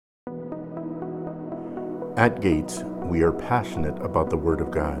At Gates, we are passionate about the Word of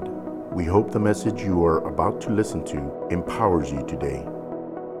God. We hope the message you are about to listen to empowers you today.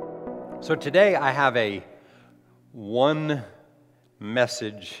 So today I have a one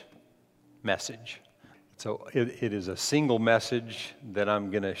message. So it is a single message that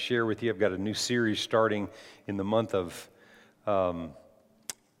I'm going to share with you. I've got a new series starting in the month of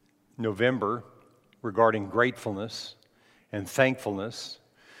November regarding gratefulness and thankfulness.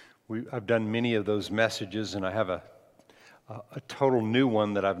 I've done many of those messages, and I have a total new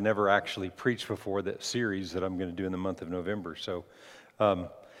one that I've never actually preached before, that series that I'm going to do in the month of November. So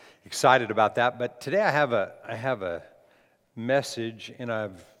excited about that. But today I have a message, and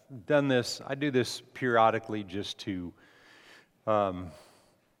I've done this. I do this periodically just to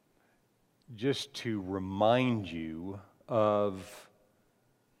remind you of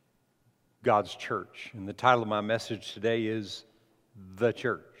God's church. And the title of my message today is The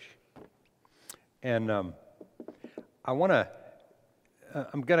Church. And I'm going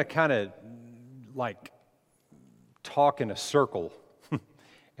to kind of like talk in a circle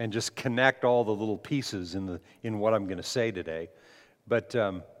and just connect all the little pieces in what I'm going to say today. But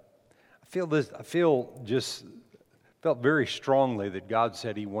I felt very strongly that God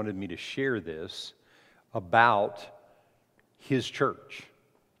said He wanted me to share this about His church.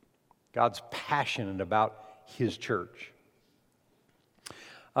 God's passionate about His church.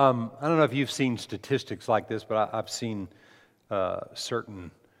 I don't know if you've seen statistics like this, but I've seen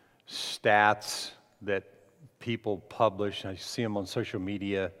certain stats that people publish. I see them on social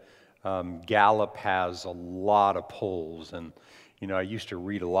media. Gallup has a lot of polls, and I used to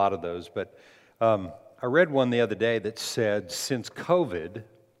read a lot of those. But I read one the other day that said since COVID,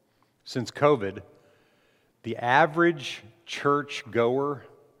 the average church goer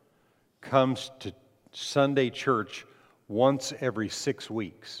comes to Sunday church once every 6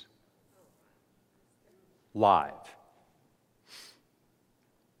 weeks, live.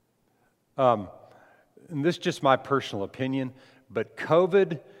 And this is just my personal opinion, but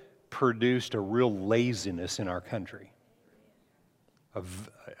COVID produced a real laziness in our country, a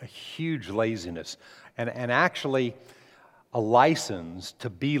huge laziness, and actually a license to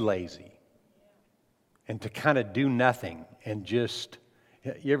be lazy and to kind of do nothing and just.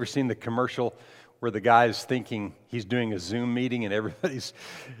 You ever seen the commercial where the guy's thinking he's doing a Zoom meeting and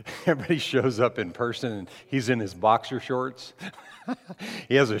everybody shows up in person and he's in his boxer shorts?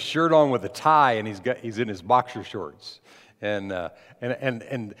 He has a shirt on with a tie and he's in his boxer shorts. And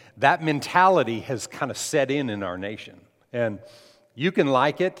that mentality has kind of set in our nation. And you can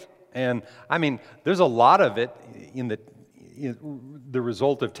like it, and I mean, there's a lot of it in the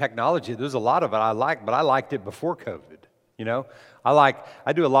result of technology. There's a lot of it I like, but I liked it before COVID.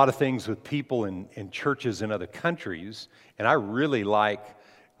 I do a lot of things with people in churches in other countries, and I really like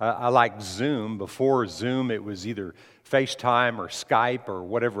Zoom. Before Zoom, it was either FaceTime or Skype or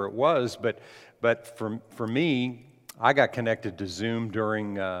whatever it was. But for me, I got connected to Zoom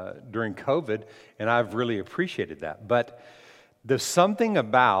during COVID, and I've really appreciated that. But there's something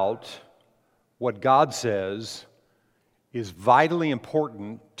about what God says is vitally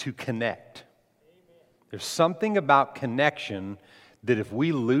important to connect. There's something about connection that if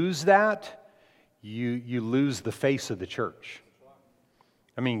we lose that, you lose the face of the church.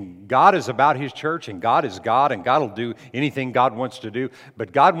 I mean, God is about His church, and God is God, and God will do anything God wants to do,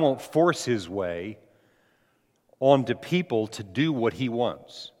 but God won't force His way onto people to do what He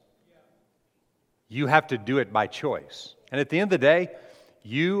wants. You have to do it by choice. And at the end of the day,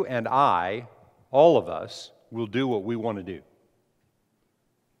 you and I, all of us, will do what we want to do.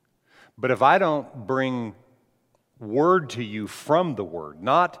 But if I don't bring word to you from the Word,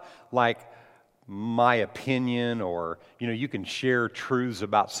 not like my opinion or, you can share truths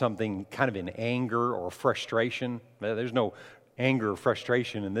about something kind of in anger or frustration. There's no anger or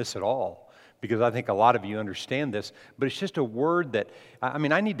frustration in this at all, because I think a lot of you understand this, but it's just a word that, I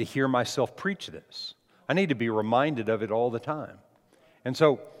need to hear myself preach this. I need to be reminded of it all the time. And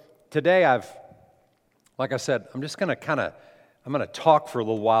so today like I said, I'm just going to I'm going to talk for a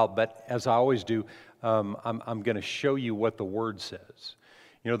little while, but as I always do, I'm going to show you what the Word says.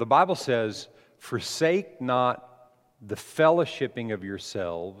 The Bible says, "Forsake not the fellowshipping of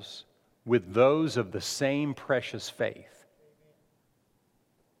yourselves with those of the same precious faith."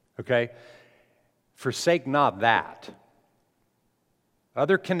 Okay? Forsake not that.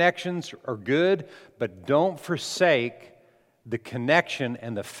 Other connections are good, but don't forsake the connection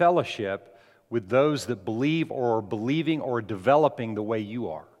and the fellowship with those that believe or are believing or developing the way you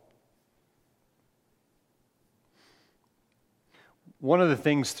are. One of the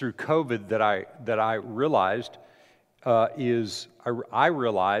things through COVID that I realized is I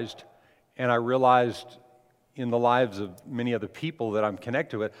realized in the lives of many other people that I'm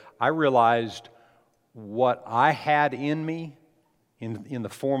connected with, I realized what I had in me in the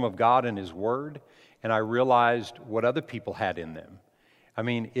form of God and His Word, and I realized what other people had in them. I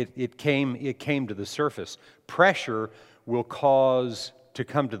mean, it came to the surface. Pressure will cause to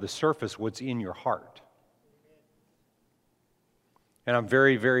come to the surface what's in your heart. And I'm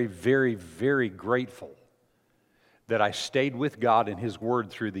very, very, very, very grateful that I stayed with God and His Word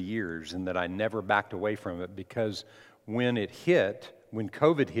through the years and that I never backed away from it, because when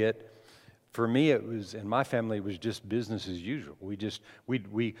COVID hit, for me it was, and my family, it was just business as usual.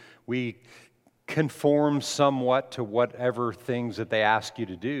 We conform somewhat to whatever things that they ask you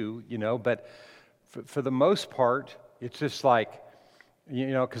to do, but for the most part, it's just like,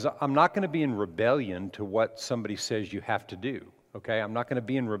 because I'm not going to be in rebellion to what somebody says you have to do. Okay, I'm not going to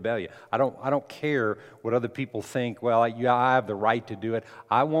be in rebellion. I don't care what other people think. Well, I have the right to do it.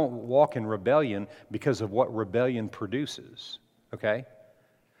 I won't walk in rebellion because of what rebellion produces. Okay?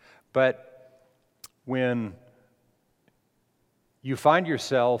 But when you find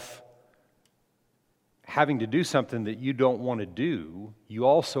yourself having to do something that you don't want to do, you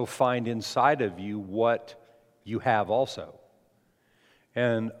also find inside of you what you have also.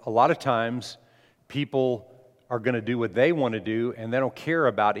 And a lot of times, people are going to do what they want to do, and they don't care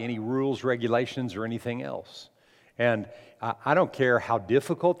about any rules, regulations, or anything else. And I don't care how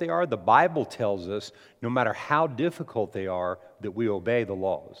difficult they are. The Bible tells us no matter how difficult they are, that we obey the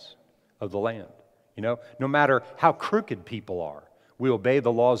laws of the land. No matter how crooked people are, we obey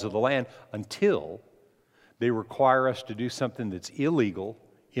the laws of the land until they require us to do something that's illegal,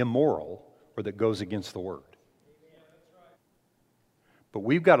 immoral, or that goes against the Word. But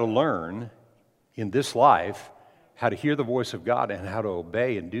we've got to learn in this life how to hear the voice of God and how to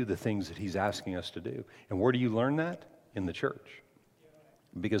obey and do the things that He's asking us to do. And where do you learn that? In the church.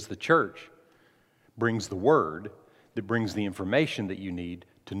 Because the church brings the Word that brings the information that you need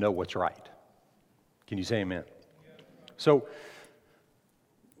to know what's right. Can you say amen? So,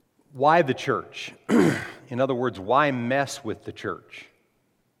 why the church? In other words, why mess with the church?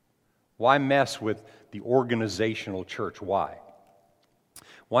 Why mess with the organizational church? Why?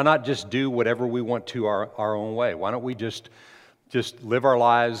 Why not just do whatever we want to our own way? Why don't we just live our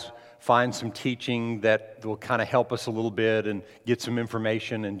lives, find some teaching that will kind of help us a little bit and get some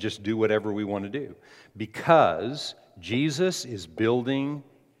information and just do whatever we want to do? Because Jesus is building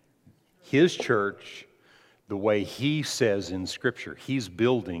His church the way He says in Scripture. He's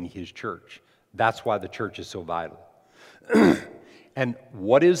building His church. That's why the church is so vital. And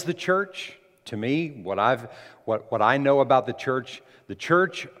what is the church? To me, what I know about the church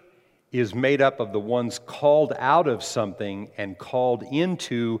is made up of the ones called out of something and called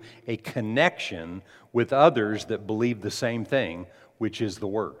into a connection with others that believe the same thing, which is the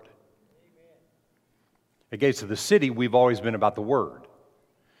Word. At Gates of the City, we've always been about the Word.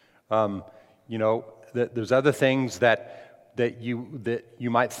 There's other things that you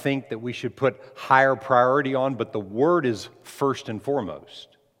might think that we should put higher priority on, but the Word is first and foremost.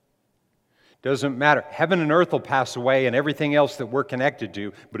 Doesn't matter. Heaven and earth will pass away and everything else that we're connected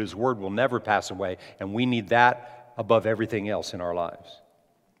to, but His Word will never pass away, and we need that above everything else in our lives.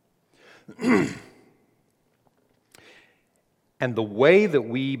 And the way that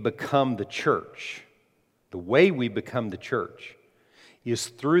we become the church, is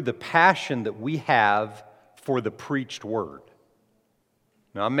through the passion that we have for the preached Word.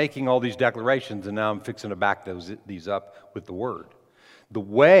 Now, I'm making all these declarations, and now I'm fixing to back these up with the Word. The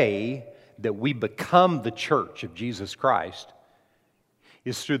way that we become the church of Jesus Christ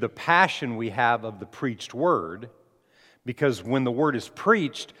is through the passion we have of the preached Word, because when the Word is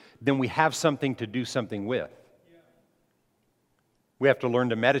preached, then we have something to do something with. We have to learn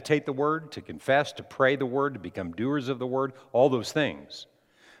to meditate the Word, to confess, to pray the Word, to become doers of the Word, all those things.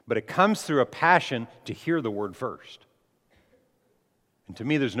 But it comes through a passion to hear the Word first. And to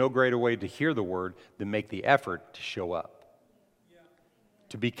me, there's no greater way to hear the Word than make the effort to show up,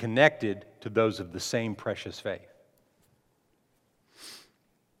 to be connected to those of the same precious faith.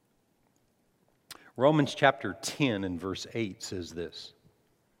 Romans chapter 10 and verse 8 says this.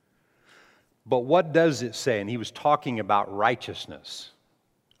 But what does it say? And he was talking about righteousness.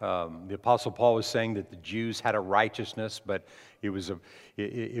 The Apostle Paul was saying that the Jews had a righteousness, but it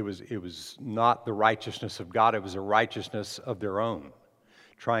was not the righteousness of God. It was a righteousness of their own,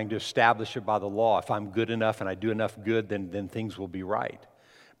 trying to establish it by the law. If I'm good enough and I do enough good, then things will be right.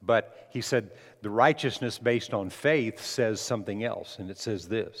 But he said the righteousness based on faith says something else, and it says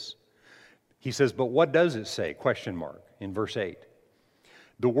this. He says, but what does it say? Question mark in verse 8.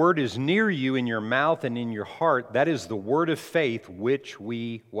 The word is near you in your mouth and in your heart. That is the word of faith which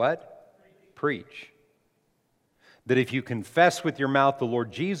we, what? Preach. that if you confess with your mouth the Lord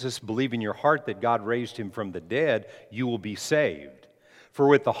Jesus, believe in your heart that God raised him from the dead, you will be saved. For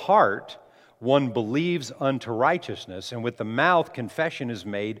with the heart one believes unto righteousness, and with the mouth confession is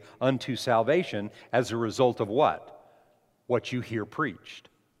made unto salvation as a result of what? What you hear preached.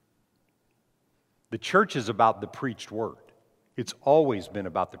 The church is about the preached word. It's always been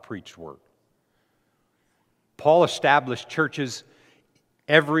about the preached word. Paul established churches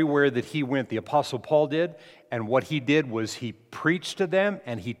everywhere that he went. The Apostle Paul did, and what he did was he preached to them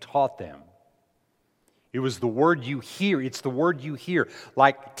and he taught them. It was the word you hear. It's the word you hear.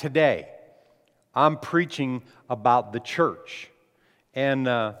 Like today, I'm preaching about the church. And,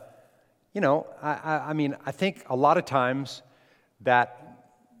 I think a lot of times that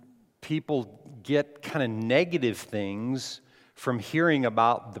people get kind of negative things from hearing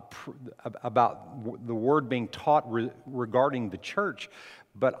about the word being taught regarding the church.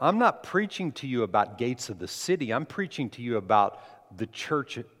 But I'm not preaching to you about gates of the city. I'm preaching to you about the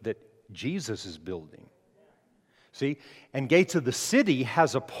church that Jesus is building. See? And Gates of the City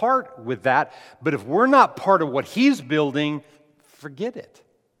has a part with that, but if we're not part of what he's building, forget it.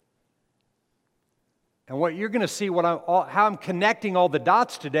 And what you're going to see, how I'm connecting all the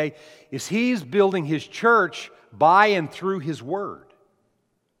dots today, is he's building his church by and through his word.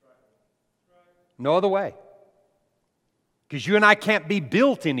 No other way. Because you and I can't be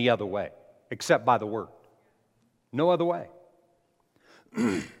built any other way except by the word. No other way.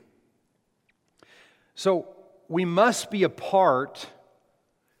 So we must be a part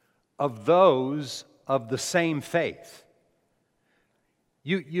of those of the same faith.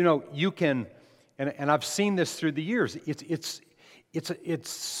 You can, and I've seen this through the years. It's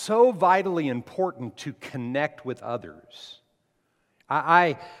so vitally important to connect with others.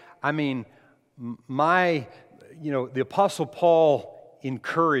 The Apostle Paul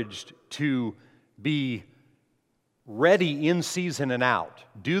encouraged to be ready in season and out.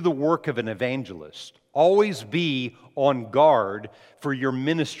 Do the work of an evangelist. Always be on guard for your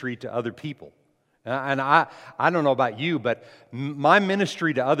ministry to other people. And I don't know about you, but my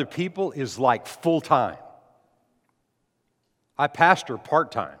ministry to other people is like full-time. I pastor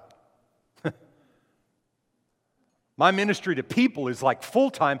part-time. My ministry to people is like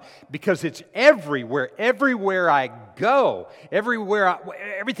full-time because it's everywhere. Everywhere I go,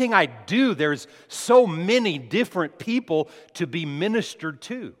 everything I do, there's so many different people to be ministered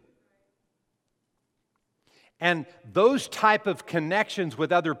to. And those type of connections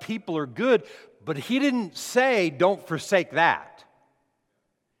with other people are good, but he didn't say don't forsake that.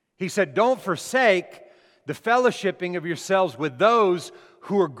 He said don't forsake the fellowshipping of yourselves with those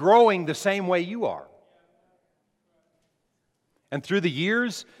who are growing the same way you are. And through the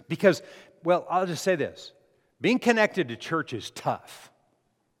years, because, I'll just say this. Being connected to church is tough.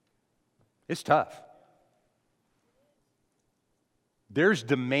 It's tough. There's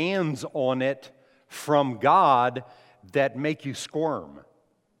demands on it from God that make you squirm.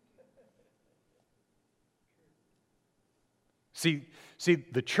 See,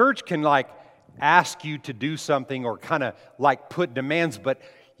 the church can ask you to do something or kind of put demands, but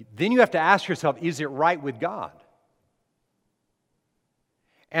then you have to ask yourself, is it right with God?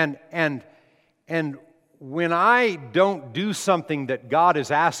 And when I don't do something that God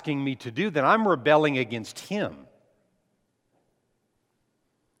is asking me to do, then I'm rebelling against Him.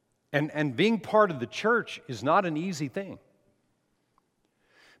 And being part of the church is not an easy thing.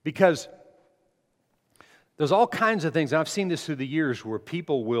 Because there's all kinds of things, and I've seen this through the years, where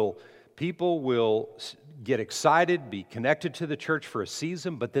people will get excited, be connected to the church for a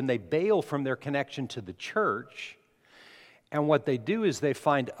season, but then they bail from their connection to the church. And what they do is they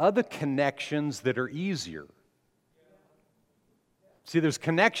find other connections that are easier. See, there's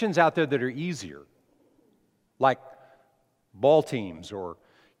connections out there that are easier, like ball teams or,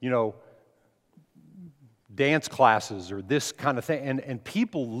 dance classes or this kind of thing. And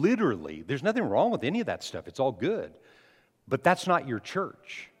people literally, there's nothing wrong with any of that stuff. It's all good. But that's not your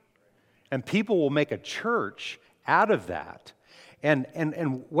church. And people will make a church out of that. And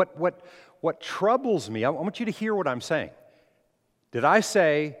what troubles me, I want you to hear what I'm saying. Did I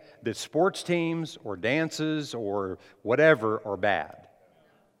say that sports teams or dances or whatever are bad?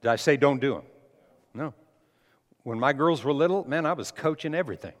 Did I say don't do them? No. When my girls were little, man, I was coaching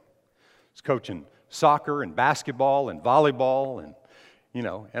everything. I was coaching soccer and basketball and volleyball and,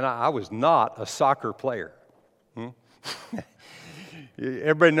 and I was not a soccer player.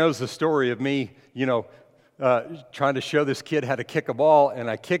 Everybody knows the story of me, trying to show this kid how to kick a ball, and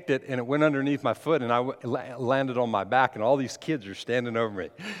I kicked it, and it went underneath my foot, and I landed on my back, and all these kids are standing over me,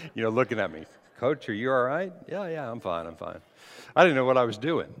 looking at me. Coach, are you all right? Yeah, I'm fine. I didn't know what I was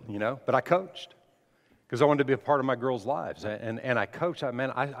doing, but I coached because I wanted to be a part of my girls' lives. And I coach,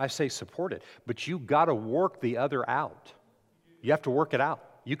 I say support it. But you got to work the other out. You have to work it out.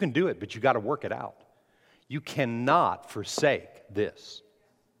 You can do it, but you got to work it out. You cannot forsake this.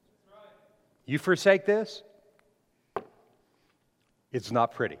 You forsake this, it's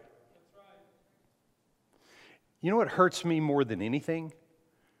not pretty. You know what hurts me more than anything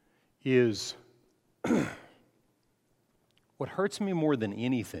is, what hurts me more than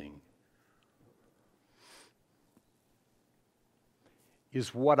anything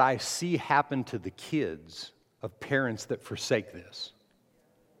is what I see happen to the kids of parents that forsake this.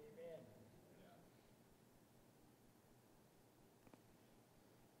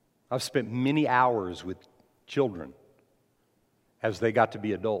 I've spent many hours with children as they got to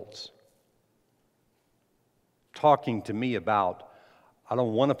be adults, talking to me about, I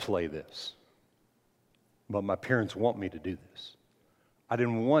don't want to play this, but my parents want me to do this. I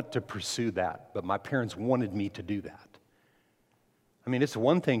didn't want to pursue that, but my parents wanted me to do that. I mean, it's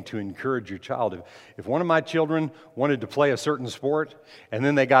one thing to encourage your child. If one of my children wanted to play a certain sport, and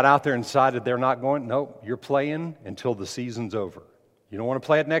then they got out there and decided they're not going, no, you're playing until the season's over. You don't want to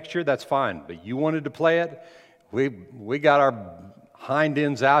play it next year? That's fine. But you wanted to play it? We got our hind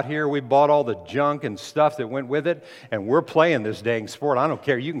ends out here. We bought all the junk and stuff that went with it, and we're playing this dang sport. I don't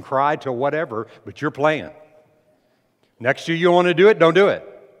care. You can cry till whatever, but you're playing. Next year you want to do it? Don't do it.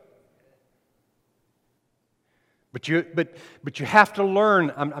 But you have to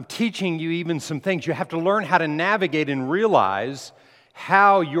learn. I'm teaching you even some things. You have to learn how to navigate and realize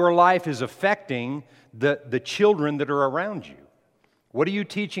how your life is affecting the children that are around you. What are you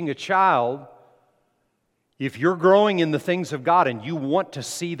teaching a child if you're growing in the things of God and you want to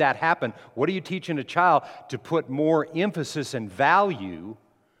see that happen? What are you teaching a child to put more emphasis and value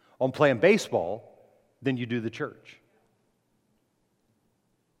on playing baseball than you do the church?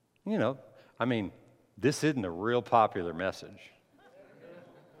 You know, I mean, this isn't a real popular message.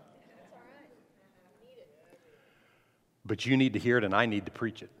 But you need to hear it and I need to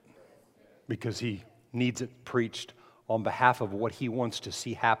preach it because he needs it preached on behalf of what he wants to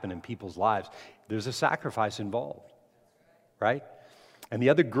see happen in people's lives. There's a sacrifice involved, right? And the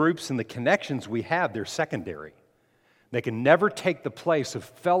other groups and the connections we have, they're secondary. They can never take the place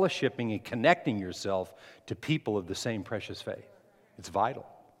of fellowshipping and connecting yourself to people of the same precious faith. It's vital.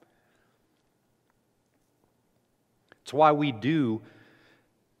 It's why we do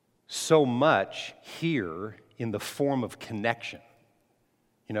so much here in the form of connection.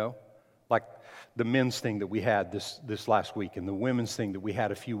 You know, like the men's thing that we had this last week and the women's thing that we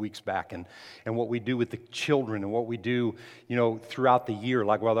had a few weeks back and what we do with the children and what we do, you know, throughout the year,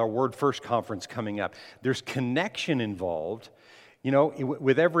 like with our Word First conference coming up. There's connection involved. You know,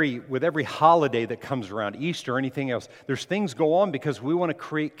 with every holiday that comes around, Easter or anything else, there's things go on because we want to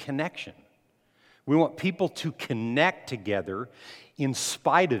create connection. We want people to connect together in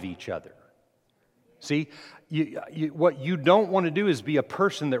spite of each other. See, what you don't want to do is be a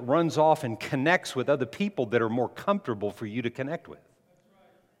person that runs off and connects with other people that are more comfortable for you to connect with.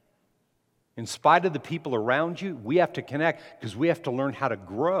 In spite of the people around you, we have to connect because we have to learn how to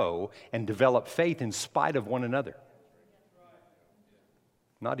grow and develop faith in spite of one another.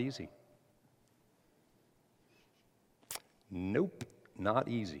 Not easy. Nope, not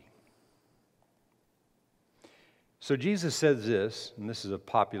easy. So Jesus says this, and this is a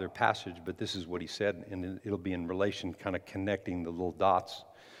popular passage, but this is what he said, and it'll be in relation, kind of connecting the little dots.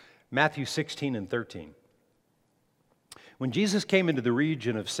 Matthew 16 and 13. When Jesus came into the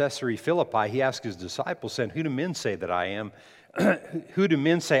region of Caesarea Philippi, he asked his disciples, saying, "Who do men say that I am? Who do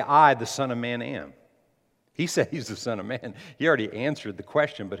men say I, the Son of Man, am?" He said he's the Son of Man. He already answered the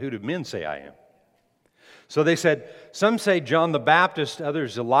question, but who do men say I am? So they said, some say John the Baptist,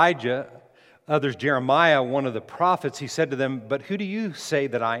 others Elijah, others Jeremiah, one of the prophets. He said to them, "But who do you say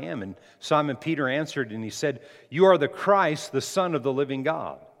that I am?" And Simon Peter answered and he said, "You are the Christ, the Son of the living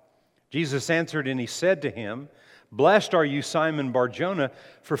God." Jesus answered and he said to him, "Blessed are you, Simon Bar-Jonah,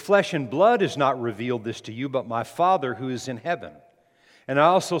 for flesh and blood has not revealed this to you, but my Father who is in heaven. And I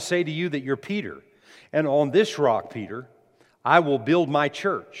also say to you that you're Peter, and on this rock, Peter, I will build my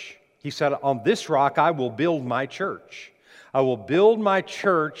church." He said, "On this rock I will build my church. I will build my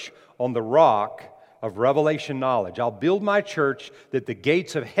church on the rock of revelation knowledge. I'll build my church that the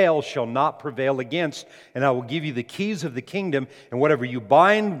gates of hell shall not prevail against, and I will give you the keys of the kingdom, and whatever you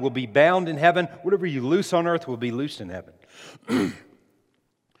bind will be bound in heaven, whatever you loose on earth will be loosed in heaven."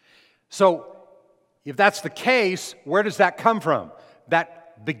 So, if that's the case, where does that come from?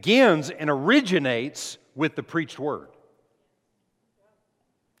 That begins and originates with the preached word.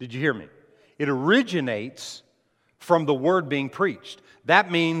 Did you hear me? It originates from the word being preached.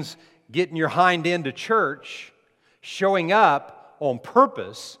 That means getting your hind end to church, showing up on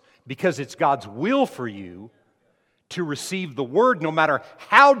purpose because it's God's will for you to receive the Word no matter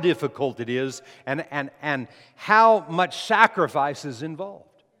how difficult it is and how much sacrifice is involved.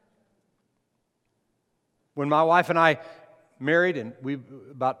 When my wife and I married, and we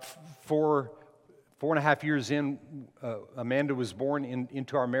about 4.5 years in, Amanda was born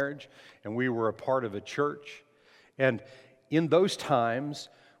into our marriage, and we were a part of a church. And in those times,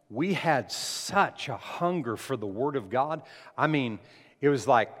 we had such a hunger for the Word of God. I mean, it was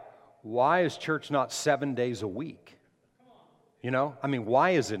like, why is church not 7 days a week? You know, I mean,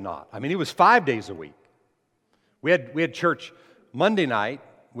 why is it not? I mean, it was 5 days a week. We had church Monday night,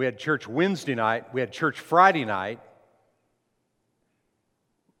 we had church Wednesday night, we had church Friday night,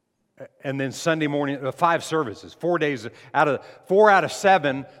 and then Sunday morning, 5 services, 4 days out of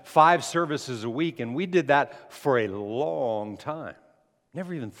 7, 5 services a week, and we did that for a long time.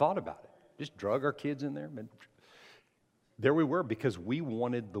 Never even thought about it. Just drug our kids in there. But there we were because we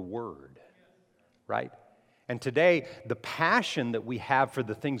wanted the Word, right? And today, the passion that we have for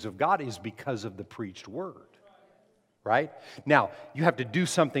the things of God is because of the preached Word, right? Now, you have to do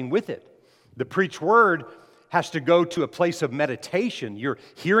something with it. The preached Word has to go to a place of meditation. You're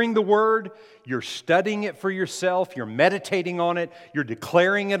hearing the Word, you're studying it for yourself, you're meditating on it, you're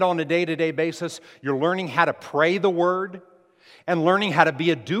declaring it on a day-to-day basis, you're learning how to pray the Word, and learning how to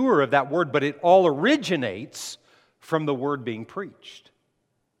be a doer of that Word, but it all originates from the Word being preached.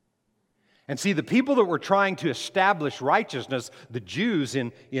 And see, the people that were trying to establish righteousness, the Jews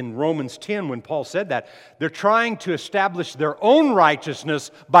in Romans 10, when Paul said that, they're trying to establish their own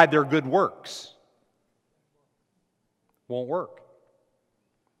righteousness by their good works. Won't work.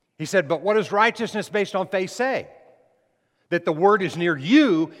 He said, but what does righteousness based on faith say? That the Word is near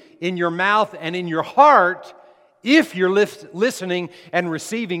you, in your mouth and in your heart, if you're listening and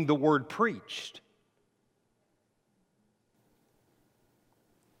receiving the Word preached.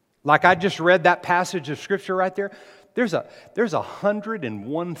 Like I just read that passage of Scripture right there, there's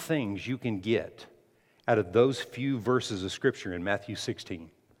 101 things you can get out of those few verses of Scripture in Matthew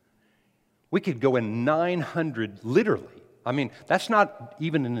 16. We could go in 900, literally. I mean, that's not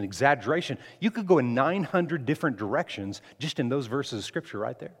even an exaggeration. You could go in 900 different directions just in those verses of Scripture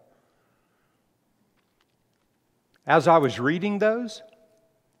right there. As I was reading those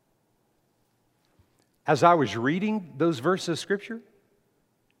verses of Scripture,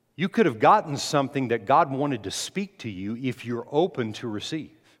 you could have gotten something that God wanted to speak to you if you're open to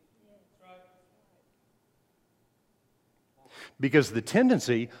receive. Because the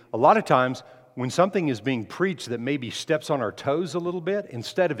tendency, a lot of times, when something is being preached that maybe steps on our toes a little bit,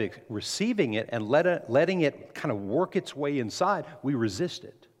 instead of receiving it and letting it kind of work its way inside, we resist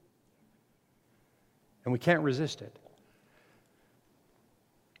it. And we can't resist it.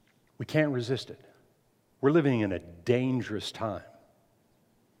 We can't resist it. We're living in a dangerous time.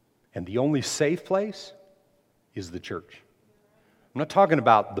 And the only safe place is the church. I'm not talking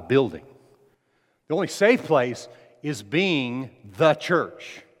about the building. The only safe place is being the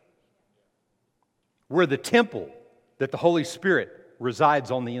church. We're the temple that the Holy Spirit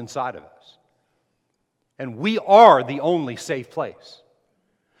resides on the inside of us. And we are the only safe place.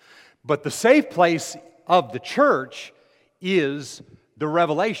 But the safe place of the church is the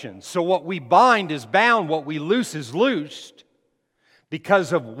revelation. So what we bind is bound, what we loose is loosed.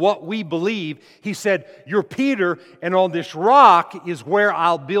 Because of what we believe, he said, you're Peter, and on this rock is where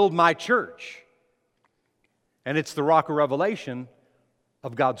I'll build my church. And it's the rock of revelation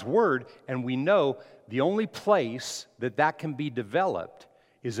of God's Word, and we know the only place that can be developed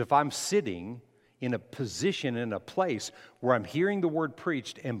is if I'm sitting in a position, in a place where I'm hearing the Word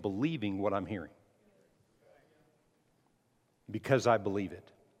preached and believing what I'm hearing. Because I believe it.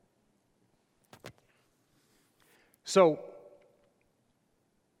 So,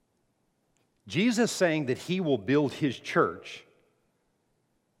 Jesus saying that He will build His church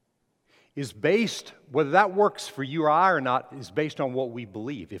is based, whether that works for you or I or not, is based on what we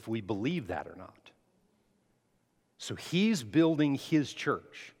believe, if we believe that or not. So He's building His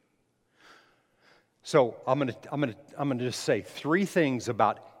church. So I'm going to just say 3 things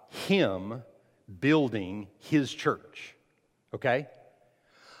about Him building His church. Okay?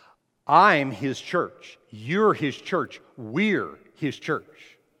 I'm His church. You're His church. We're His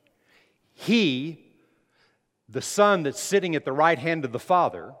church. He, the Son that's sitting at the right hand of the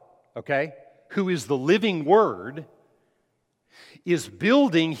Father, okay, who is the living Word, is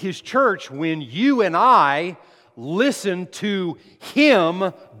building His church when you and I listen to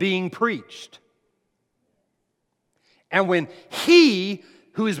Him being preached. And when He,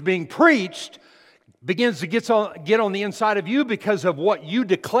 who is being preached, begins to get on the inside of you because of what you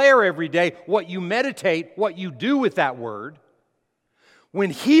declare every day, what you meditate, what you do with that word. When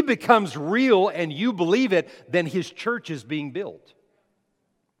He becomes real and you believe it, then His church is being built.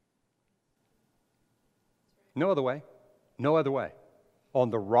 No other way. No other way. On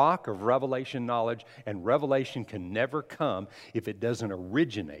the rock of revelation knowledge, and revelation can never come if it doesn't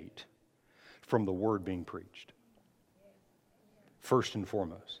originate from the word being preached. First and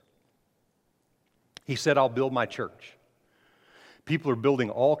foremost. He said, I'll build my church. People are building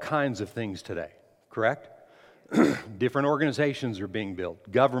all kinds of things today, correct? Different organizations are being built.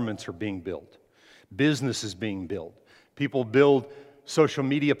 Governments are being built. Business is being built. People build social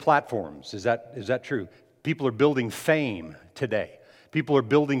media platforms. Is that true? People are building fame today. People are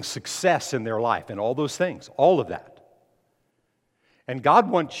building success in their life and all those things, all of that. And God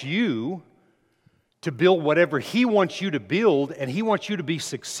wants you to build whatever He wants you to build, and He wants you to be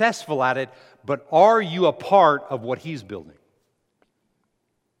successful at it, but are you a part of what He's building?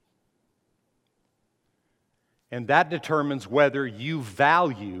 And that determines whether you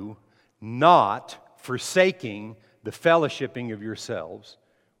value not forsaking the fellowshipping of yourselves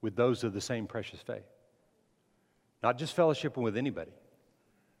with those of the same precious faith. Not just fellowshipping with anybody.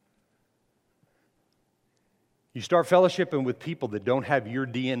 You start fellowshipping with people that don't have your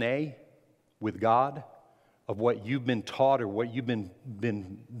DNA with God, of what you've been taught or what you've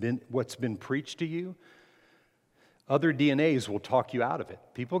what's been preached to you. Other DNAs will talk you out of it.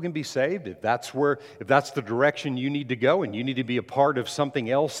 People can be saved if that's the direction you need to go, and you need to be a part of something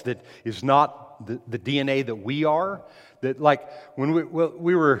else that is not the DNA that we are. That, like when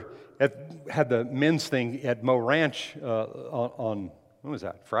we had the men's thing at Mo Ranch on when was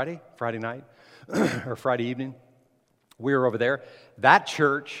that? Friday night or Friday evening. We were over there. That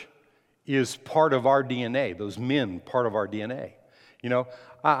church is part of our DNA. Those men, part of our DNA. You know,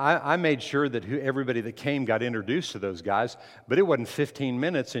 I made sure that everybody that came got introduced to those guys, but it wasn't 15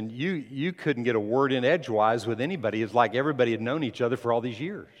 minutes, and you couldn't get a word in edgewise with anybody. It's like everybody had known each other for all these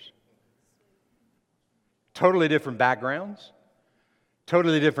years. Totally different backgrounds,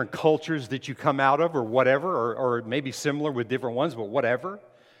 totally different cultures that you come out of or whatever, or maybe similar with different ones, but whatever.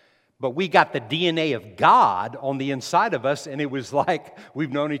 But we got the DNA of God on the inside of us, and it was like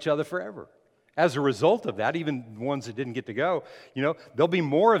we've known each other forever. As a result of that, even ones that didn't get to go, you know, there'll be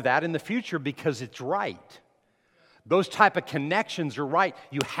more of that in the future because it's right. Those type of connections are right.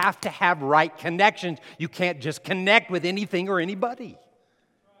 You have to have right connections. You can't just connect with anything or anybody.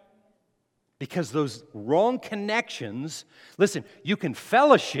 Because those wrong connections, listen, you can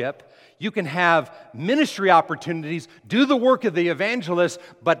fellowship, you can have ministry opportunities, do the work of the evangelist,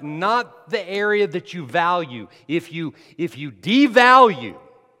 but not the area that you value. If you devalue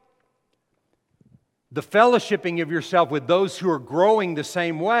the fellowshipping of yourself with those who are growing the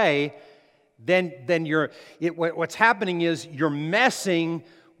same way, then what's happening is you're messing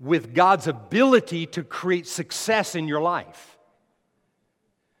with God's ability to create success in your life.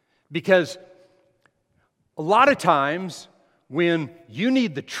 Because a lot of times when you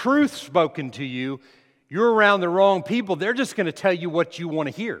need the truth spoken to you, you're around the wrong people. They're just going to tell you what you want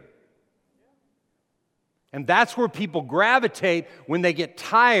to hear. And that's where people gravitate when they get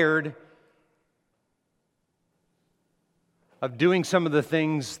tired of doing some of the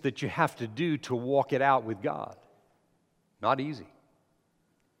things that you have to do to walk it out with God. Not easy.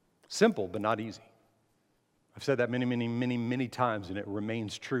 Simple, but not easy. I've said that many times, and it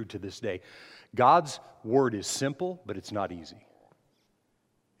remains true to this day. God's word is simple, but it's not easy.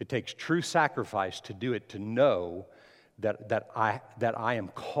 It takes true sacrifice to do it, to know that I am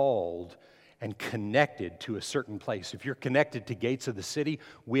called and connected to a certain place. If you're connected to Gates of the City,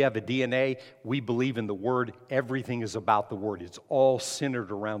 we have a DNA. We believe in the Word. Everything is about the Word. It's all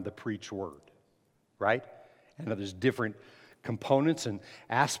centered around the preached Word, right? And there's different components and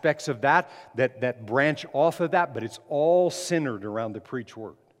aspects of that branch off of that, but it's all centered around the preached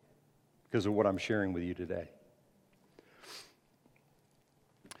Word because of what I'm sharing with you today.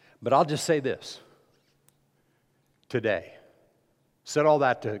 But I'll just say this today. Said all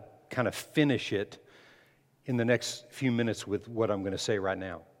that to kind of finish it in the next few minutes with what I'm going to say right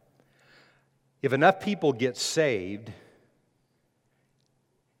now. If enough people get saved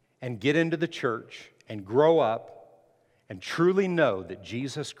and get into the church and grow up and truly know that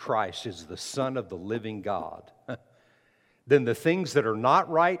Jesus Christ is the Son of the living God, then the things that are not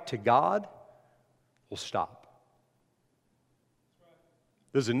right to God will stop.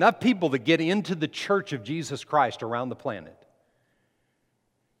 There's enough people that get into the church of Jesus Christ around the planet,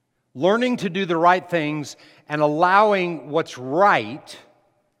 learning to do the right things and allowing what's right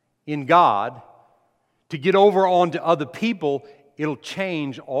in God to get over onto other people. It'll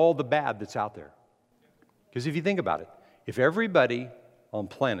change all the bad that's out there. Because if you think about it, if everybody on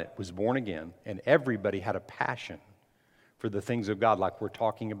planet was born again and everybody had a passion for the things of God like we're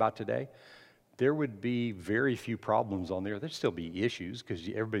talking about today, there would be very few problems on there. There'd still be issues because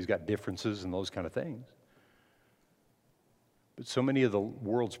everybody's got differences and those kind of things. But so many of the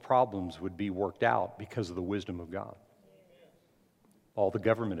world's problems would be worked out because of the wisdom of God. All the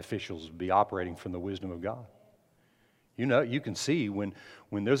government officials would be operating from the wisdom of God. You know, you can see when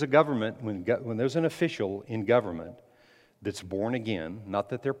there's a government, when there's an official in government that's born again, not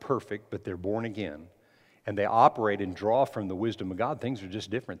that they're perfect, but they're born again, and they operate and draw from the wisdom of God, things are just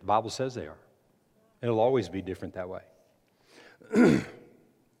different. The Bible says they are. It'll always be different that way.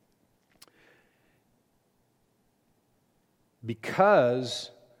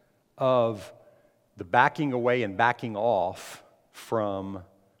 Because of the backing away and backing off from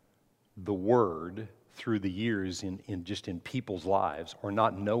the Word through the years in people's lives, or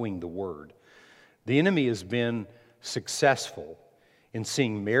not knowing the Word, the enemy has been successful in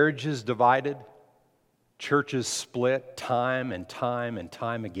seeing marriages divided, churches split time and time and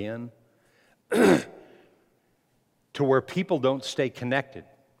time again, to where people don't stay connected,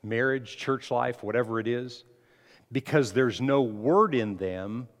 marriage, church life, whatever it is, because there's no word in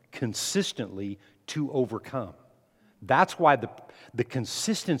them consistently to overcome. That's why the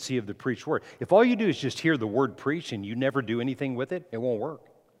consistency of the preached word. If all you do is just hear the word preached and you never do anything with it, it won't work.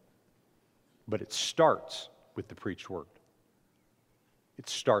 But it starts with the preached word. It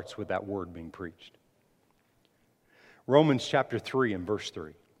starts with that word being preached. Romans chapter 3 and verse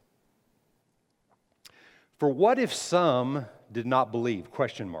 3. For what if some did not believe?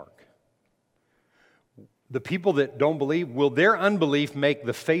 Question mark. The people that don't believe, will their unbelief make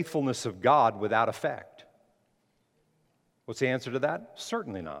the faithfulness of God without effect? What's the answer to that?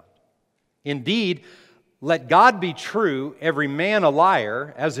 Certainly not. Indeed, let God be true, every man a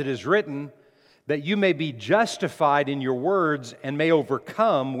liar, as it is written, that you may be justified in your words and may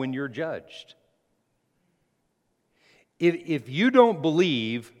overcome when you're judged. If you don't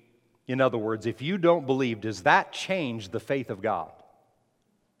believe, in other words, if you don't believe, does that change the faith of God?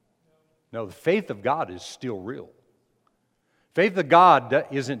 No, the faith of God is still real. Faith of God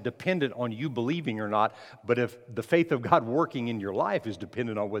isn't dependent on you believing or not, but if the faith of God working in your life is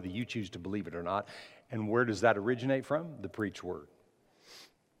dependent on whether you choose to believe it or not. And where does that originate from? The preached word.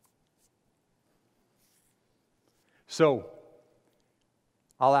 So,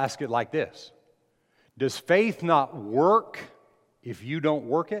 I'll ask it like this. Does faith not work if you don't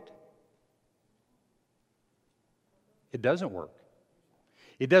work it? It doesn't work.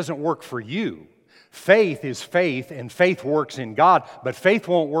 It doesn't work for you. Faith is faith, and faith works in God, but faith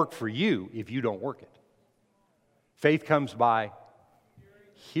won't work for you if you don't work it. Faith comes by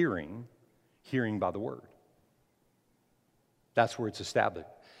hearing by the Word. That's where it's established.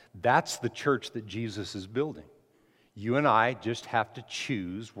 That's the church that Jesus is building. You and I just have to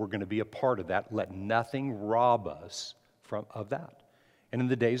choose. We're going to be a part of that. Let nothing rob us of that. And in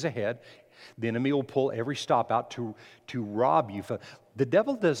the days ahead, the enemy will pull every stop out to rob you. The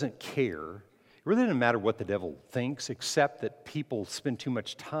devil doesn't care. It really doesn't matter what the devil thinks, except that people spend too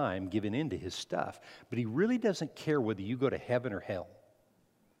much time giving in to his stuff. But he really doesn't care whether you go to heaven or hell.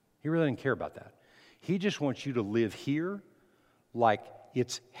 He really doesn't care about that. He just wants you to live here like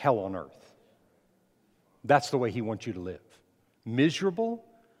it's hell on earth. That's the way he wants you to live. Miserable,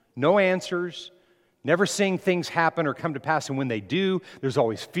 no answers, never seeing things happen or come to pass, and when they do, there's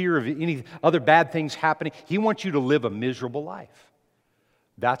always fear of any other bad things happening. He wants you to live a miserable life.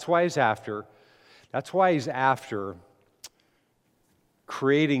 That's why he's after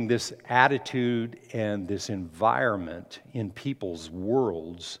creating this attitude and this environment in people's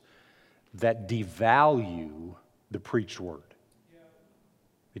worlds that devalue the preached word.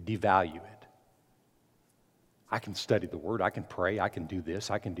 They devalue it. I can study the Word, I can pray, I can do this,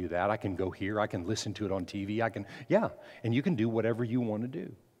 I can do that, I can go here, I can listen to it on TV, and you can do whatever you want to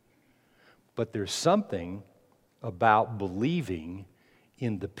do. But there's something about believing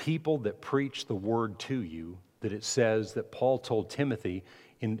in the people that preach the Word to you that it says that Paul told Timothy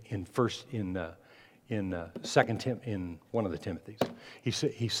in one of the Timothys.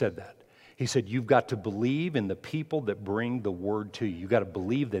 He said that. He said, you've got to believe in the people that bring the word to you. You've got to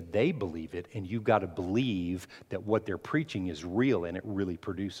believe that they believe it, and you've got to believe that what they're preaching is real and it really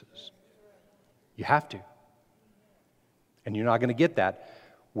produces. You have to. And you're not going to get that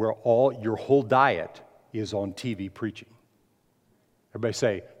where your whole diet is on TV preaching. Everybody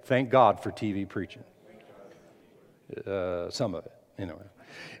say, thank God for TV preaching. Some of it,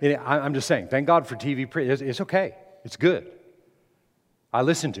 anyway. I'm just saying, thank God for TV preaching. It's okay. It's good. I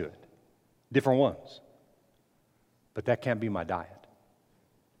listen to it. Different ones. But that can't be my diet.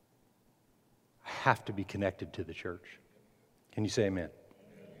 I have to be connected to the church. Can you say amen?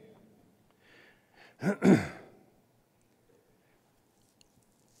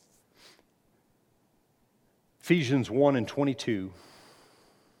 Ephesians 1:22.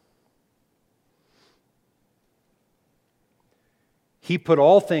 He put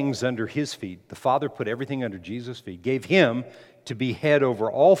all things under his feet. The Father put everything under Jesus' feet, gave him to be head over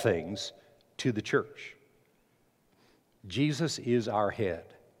all things to the church. Jesus is our head.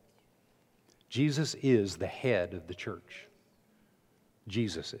 Jesus is the head of the church.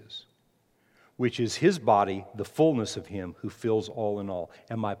 Jesus is. Which is his body, the fullness of him who fills all in all.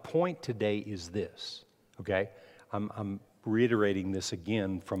 And my point today is this, okay? I'm reiterating this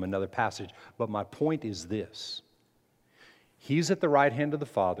again from another passage, but my point is this. He's at the right hand of the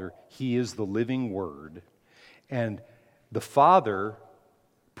Father. He is the living Word. And the Father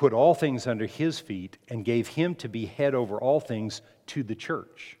put all things under his feet and gave him to be head over all things to the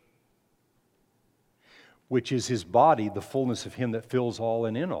church, which is his body, the fullness of him that fills all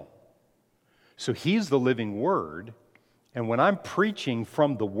and in all. So he's the living Word. And when I'm preaching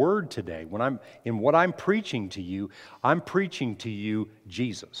from the Word today, what I'm preaching to you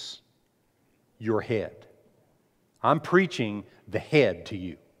Jesus, your head. I'm preaching the head to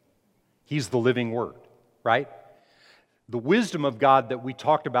you. He's the living Word, right? The wisdom of God that we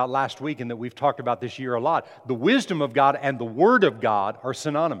talked about last week and that we've talked about this year a lot, the wisdom of God and the Word of God are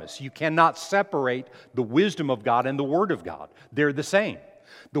synonymous. You cannot separate the wisdom of God and the Word of God. They're the same.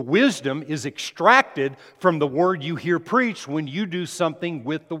 The wisdom is extracted from the Word you hear preached when you do something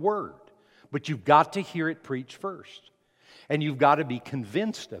with the Word. But you've got to hear it preached first. And you've got to be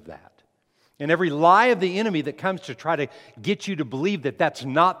convinced of that. And every lie of the enemy that comes to try to get you to believe that that's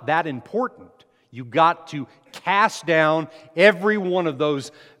not that important, you've got to cast down every one of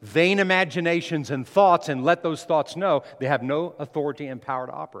those vain imaginations and thoughts and let those thoughts know they have no authority and power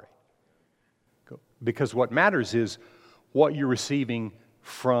to operate. Because what matters is what you're receiving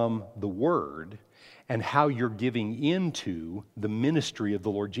from the Word and how you're giving into the ministry of the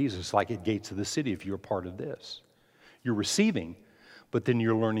Lord Jesus, like at Gates of the City, if you're a part of this. You're receiving, but then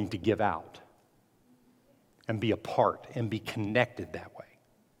you're learning to give out and be a part and be connected that way.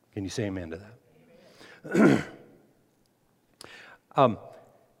 Can you say amen to that?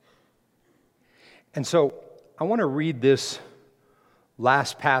 And so I want to read this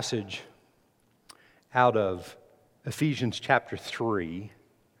last passage out of Ephesians chapter 3.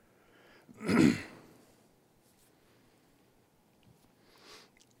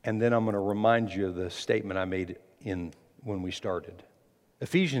 And then I'm going to remind you of the statement I made when we started.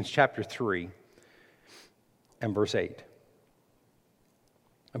 Ephesians chapter 3 and verse 8.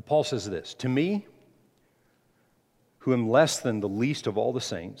 And Paul says this, "To me, who am less than the least of all the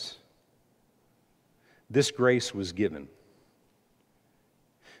saints, this grace was given,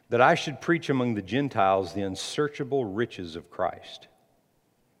 that I should preach among the Gentiles the unsearchable riches of Christ,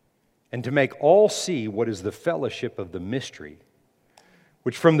 and to make all see what is the fellowship of the mystery,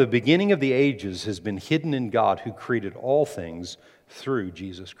 which from the beginning of the ages has been hidden in God who created all things through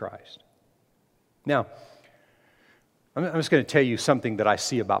Jesus Christ." Now, I'm just going to tell you something that I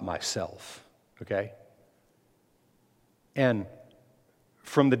see about myself, okay? And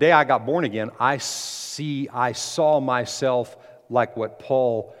from the day I got born again, I saw myself like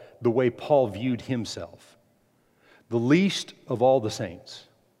the way Paul viewed himself. The least of all the saints.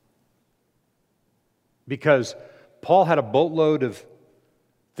 Because Paul had a boatload of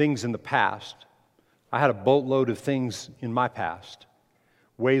things in the past. I had a boatload of things in my past.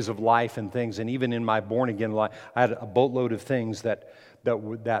 Ways of life and things, and even in my born-again life, I had a boatload of things that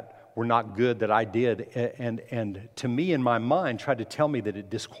were not good that I did, and to me, in my mind, tried to tell me that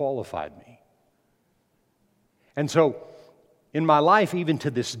it disqualified me. And so, in my life, even to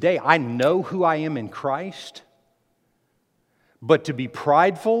this day, I know who I am in Christ, but to be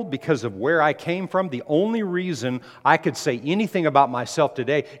prideful because of where I came from, the only reason I could say anything about myself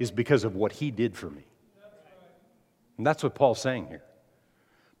today is because of what He did for me. And that's what Paul's saying here.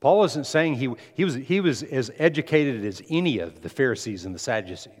 Paul wasn't saying he was as educated as any of the Pharisees and the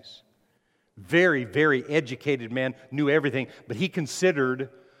Sadducees. Very, very educated man, knew everything, but he considered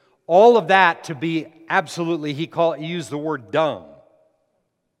all of that to be absolutely, he used the word dung,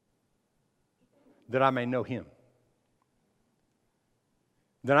 that I may know Him.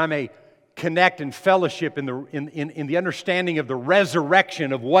 That I may connect and fellowship in the understanding of the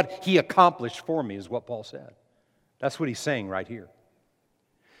resurrection of what He accomplished for me, is what Paul said. That's what he's saying right here.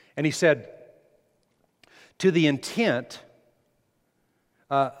 And he said, to the intent,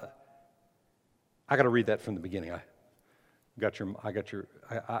 I got to read that from the beginning.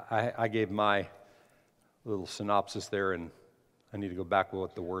 I gave my little synopsis there, and I need to go back with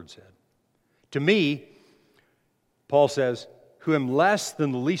what the Word said. To me, Paul says, who am less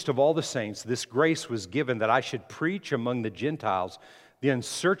than the least of all the saints, this grace was given that I should preach among the Gentiles the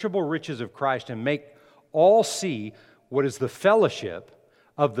unsearchable riches of Christ and make all see what is the fellowship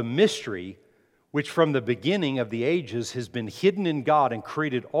of the mystery which from the beginning of the ages has been hidden in God and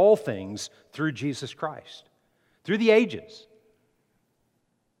created all things through Jesus Christ. Through the ages.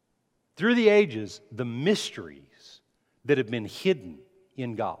 Through the ages, the mysteries that have been hidden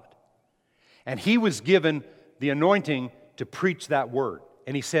in God. And he was given the anointing to preach that word.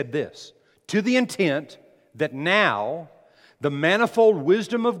 And he said this, to the intent that now the manifold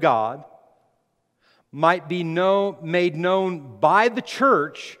wisdom of God might be made known by the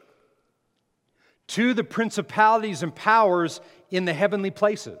church to the principalities and powers in the heavenly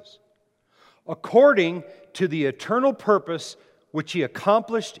places, according to the eternal purpose which he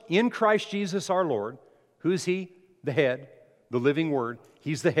accomplished in Christ Jesus our Lord. Who is he? The head, the living word.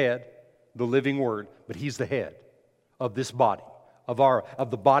 He's the head, the living word, but he's the head of this body,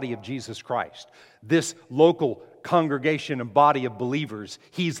 of the body of Jesus Christ. This local congregation and body of believers,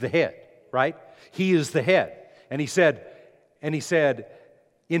 he's the head, right? He is the head. And he said,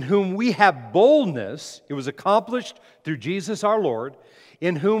 in whom we have boldness, it was accomplished through Jesus our Lord,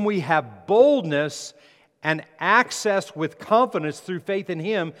 in whom we have boldness and access with confidence through faith in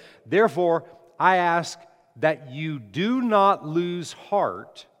him. Therefore, I ask that you do not lose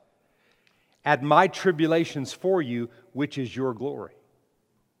heart at my tribulations for you, which is your glory.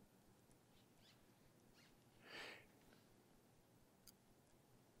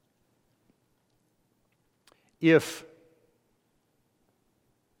 If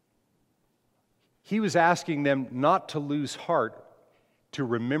he was asking them not to lose heart, to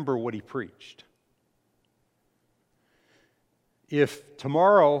remember what he preached. If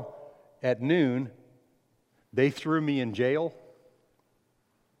tomorrow at noon they threw me in jail,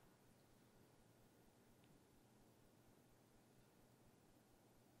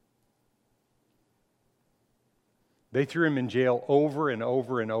 they threw him in jail over and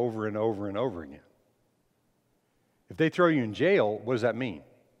over and over and over and over again. If they throw you in jail, what does that mean?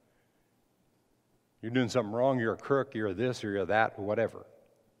 You're doing something wrong, you're a crook, you're this or you're that or whatever.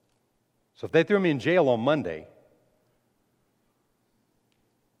 So if they threw me in jail on Monday,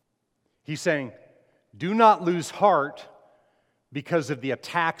 he's saying, do not lose heart because of the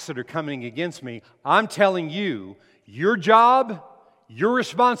attacks that are coming against me. I'm telling you, your job, your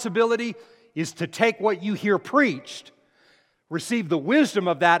responsibility is to take what you hear preached, receive the wisdom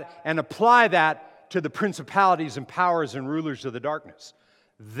of that, and apply that to the principalities and powers and rulers of the darkness.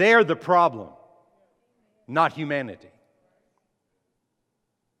 They're the problem, not humanity.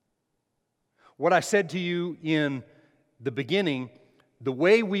 What I said to you in the beginning, the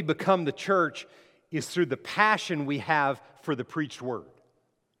way we become the church is through the passion we have for the preached word.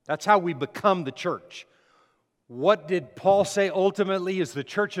 That's how we become the church. What did Paul say ultimately is the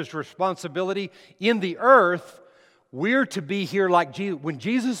church's responsibility in the earth? We're to be here like Jesus. When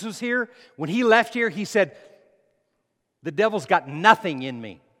Jesus was here, when he left here, he said, the devil's got nothing in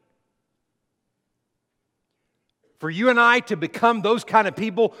me. For you and I to become those kind of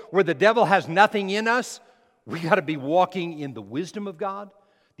people where the devil has nothing in us, we got to be walking in the wisdom of God,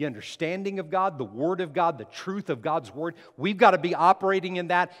 the understanding of God, the Word of God, the truth of God's Word. We've got to be operating in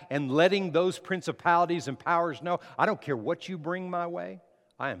that and letting those principalities and powers know, I don't care what you bring my way,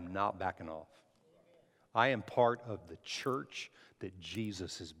 I am not backing off. I am part of the church that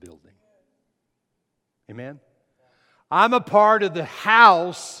Jesus is building. Amen? I'm a part of the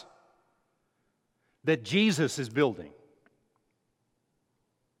house that Jesus is building.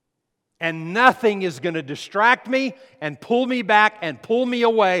 And nothing is going to distract me and pull me back and pull me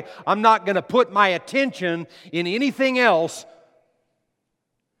away. I'm not going to put my attention in anything else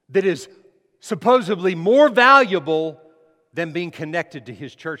that is supposedly more valuable than being connected to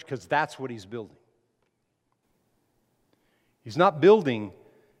His church, because that's what He's building. He's not building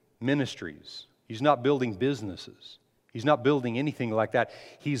ministries. He's not building businesses. He's not building anything like that.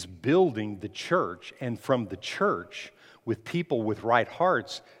 He's building the church, and from the church, with people with right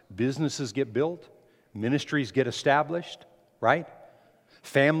hearts, businesses get built, ministries get established, right?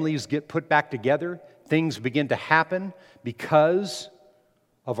 Families get put back together, things begin to happen because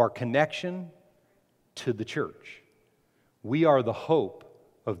of our connection to the church. We are the hope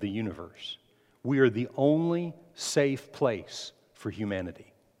of the universe. We are the only safe place for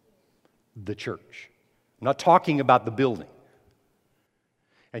humanity, the church. I'm not talking about the building.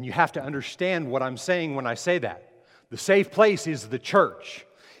 And you have to understand what I'm saying when I say that. The safe place is the church.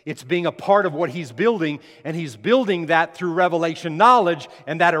 It's being a part of what He's building, and He's building that through revelation knowledge,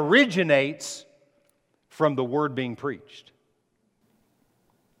 and that originates from the Word being preached.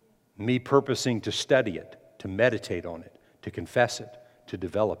 Me purposing to study it, to meditate on it, to confess it, to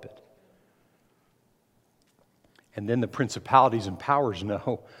develop it. And then the principalities and powers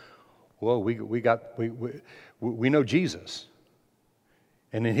know, whoa, we know Jesus.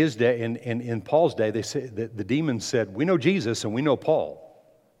 And in his day, in Paul's day, they say that the demons said, we know Jesus and we know Paul,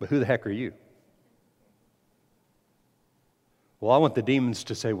 but who the heck are you? Well, I want the demons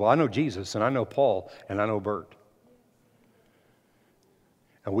to say, well, I know Jesus and I know Paul and I know Bert.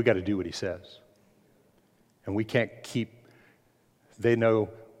 And we got to do what he says. And we can't they know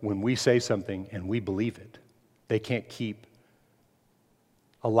when we say something and we believe it, they can't keep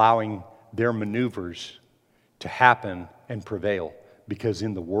allowing their maneuvers to happen and prevail. Because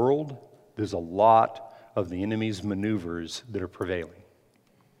in the world, there's a lot of the enemy's maneuvers that are prevailing.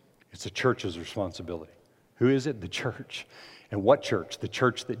 It's the church's responsibility. Who is it? The church. And what church? The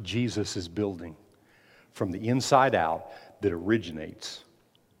church that Jesus is building from the inside out, that originates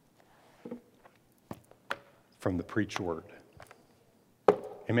from the preached word.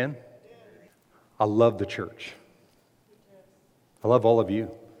 Amen? I love the church. I love all of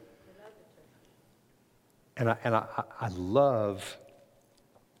you. And I love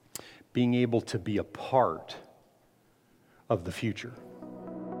being able to be a part of the future.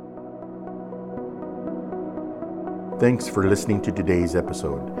 Thanks for listening to today's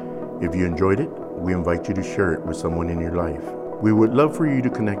episode. If you enjoyed it, we invite you to share it with someone in your life. We would love for you to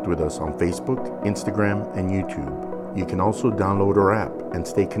connect with us on Facebook, Instagram, and YouTube. You can also download our app and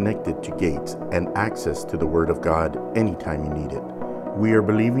stay connected to Gates and access to the Word of God anytime you need it. We are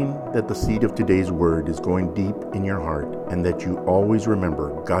believing that the seed of today's word is going deep in your heart and that you always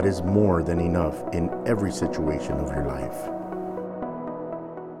remember God is more than enough in every situation of your life.